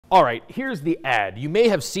All right, here's the ad. You may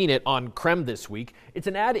have seen it on Creme this week. It's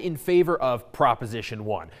an ad in favor of Proposition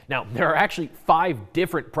 1. Now, there are actually 5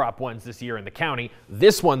 different Prop 1s this year in the county.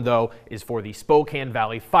 This one, though, is for the Spokane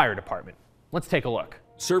Valley Fire Department. Let's take a look.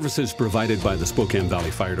 Services provided by the Spokane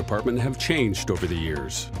Valley Fire Department have changed over the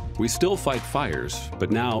years. We still fight fires,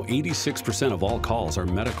 but now 86% of all calls are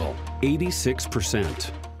medical.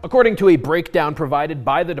 86%. According to a breakdown provided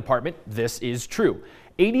by the department, this is true.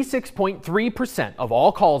 86.3% of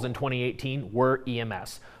all calls in 2018 were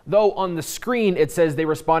EMS. Though on the screen it says they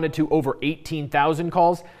responded to over 18,000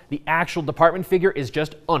 calls, the actual department figure is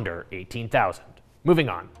just under 18,000. Moving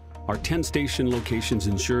on. Our 10 station locations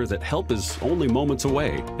ensure that help is only moments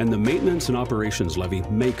away, and the Maintenance and Operations Levy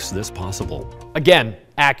makes this possible. Again,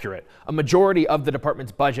 accurate. A majority of the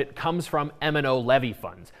department's budget comes from M&O levy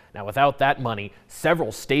funds. Now, without that money,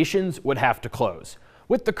 several stations would have to close.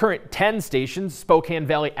 With the current 10 stations, Spokane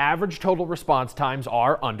Valley average total response times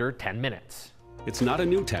are under 10 minutes. It's not a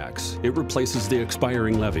new tax. It replaces the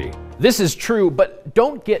expiring levy. This is true, but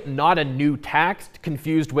don't get not a new tax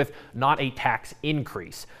confused with not a tax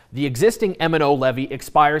increase. The existing M&O levy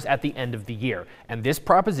expires at the end of the year, and this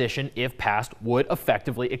proposition, if passed, would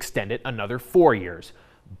effectively extend it another 4 years.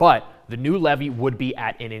 But the new levy would be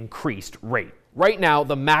at an increased rate. Right now,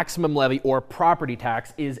 the maximum levy or property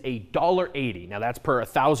tax is $1.80. Now that's per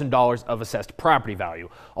 $1,000 of assessed property value,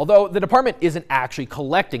 although the department isn't actually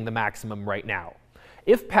collecting the maximum right now.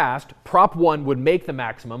 If passed, Prop 1 would make the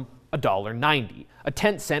maximum $1.90, a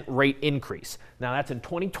 10-cent rate increase. Now that's in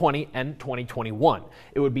 2020 and 2021.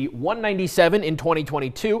 It would be $1.97 in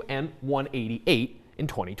 2022 and $1.88 in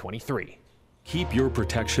 2023. Keep your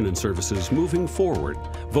protection and services moving forward.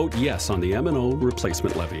 Vote yes on the M&O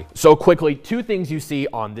replacement levy. So quickly, 2 things you see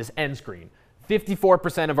on this end screen.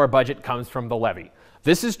 54% of our budget comes from the levy.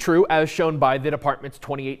 This is true as shown by the department's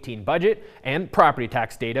 2018 budget and property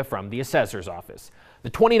tax data from the assessor's office.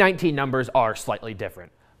 The 2019 numbers are slightly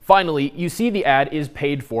different. Finally, you see the ad is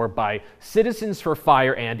paid for by Citizens for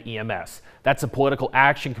Fire and EMS. That's a political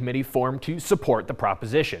action committee formed to support the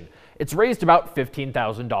proposition. It's raised about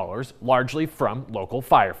 $15,000, largely from local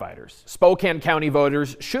firefighters. Spokane County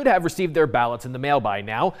voters should have received their ballots in the mail by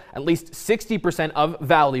now. At least 60% of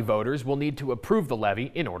Valley voters will need to approve the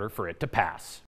levy in order for it to pass.